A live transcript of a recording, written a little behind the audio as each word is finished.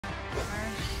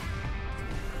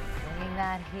Bringing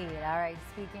that heat. All right,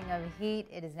 speaking of heat,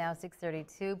 it is now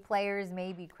 6:32. Players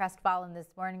may be crestfallen this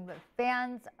morning, but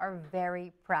fans are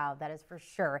very proud. That is for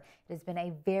sure. It has been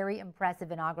a very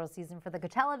impressive inaugural season for the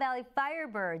Coachella Valley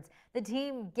Firebirds. The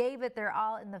team gave it their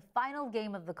all in the final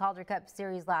game of the Calder Cup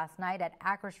series last night at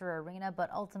Acrisure Arena,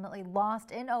 but ultimately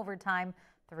lost in overtime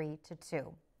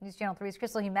 3-2. News Channel 3's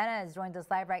Crystal Jimenez joins us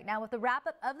live right now with the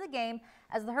wrap-up of the game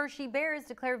as the Hershey Bears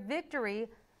declare victory,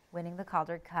 winning the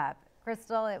Calder Cup.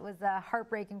 Crystal, it was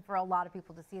heartbreaking for a lot of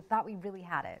people to see. I thought we really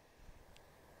had it.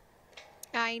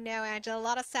 I know, Angela. A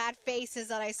lot of sad faces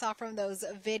that I saw from those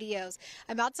videos.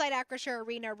 I'm outside Acrisure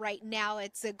Arena right now.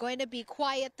 It's going to be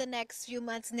quiet the next few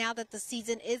months now that the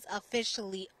season is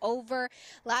officially over.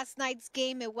 Last night's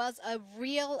game, it was a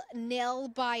real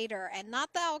nail-biter and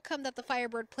not the outcome that the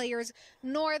Firebird players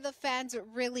nor the fans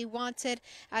really wanted.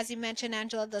 As you mentioned,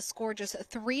 Angela, the score just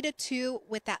 3-2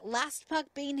 with that last puck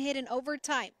being hit in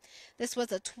overtime. This was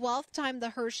the 12th time the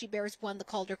Hershey Bears won the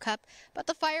Calder Cup, but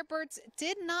the Firebirds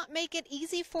did not make it easy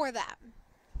for them.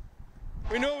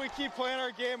 We know we keep playing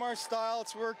our game, our style.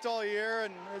 It's worked all year,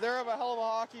 and they're a hell of a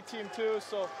hockey team too.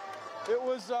 So it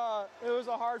was a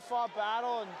hard-fought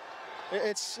battle, and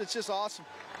it's just awesome.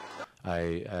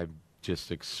 I'm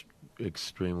just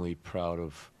extremely proud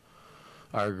of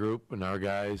our group and our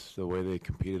guys, the way they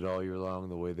competed all year long,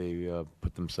 the way they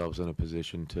put themselves in a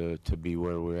position to be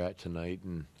where we're at tonight,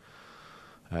 and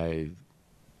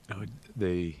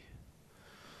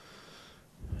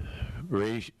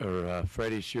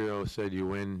Freddie Shiro said you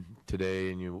win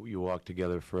today and you walk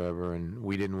together forever, and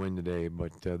we didn't win today,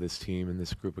 but this team and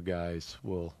this group of guys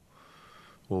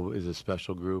is a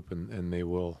special group, and they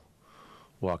will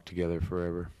walk together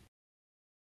forever.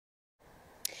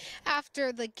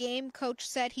 After the game, coach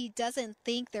said he doesn't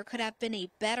think there could have been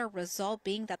a better result,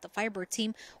 being that the Firebird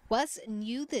team was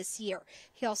new this year.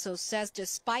 He also says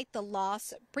despite the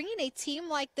loss, bringing a team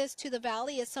like this to the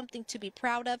Valley is something to be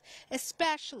proud of,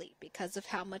 especially because of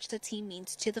how much the team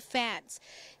means to the fans.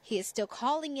 He is still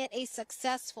calling it a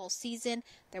successful season.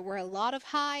 There were a lot of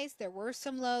highs, there were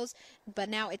some lows, but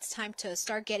now it's time to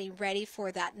start getting ready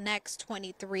for that next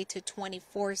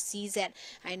 23-24 season.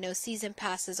 I know season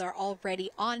passes are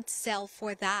already on sale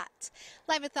for that.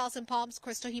 Live at Thousand Palms,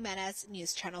 Crystal Jimenez,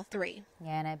 News Channel 3.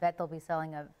 Yeah, and I bet they'll be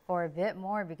selling for a bit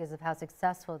more because of how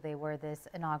successful they were this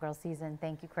inaugural season.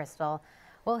 Thank you, Crystal.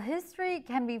 Well, history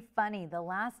can be funny. The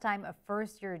last time a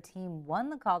first-year team won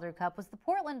the Calder Cup was the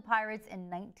Portland Pirates in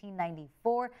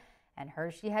 1994. And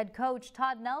Hershey head coach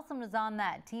Todd Nelson was on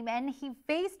that team, and he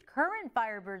faced current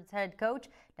Firebirds head coach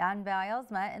Dan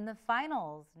Bielsma in the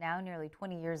finals. Now, nearly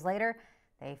 20 years later,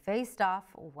 they faced off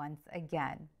once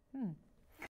again.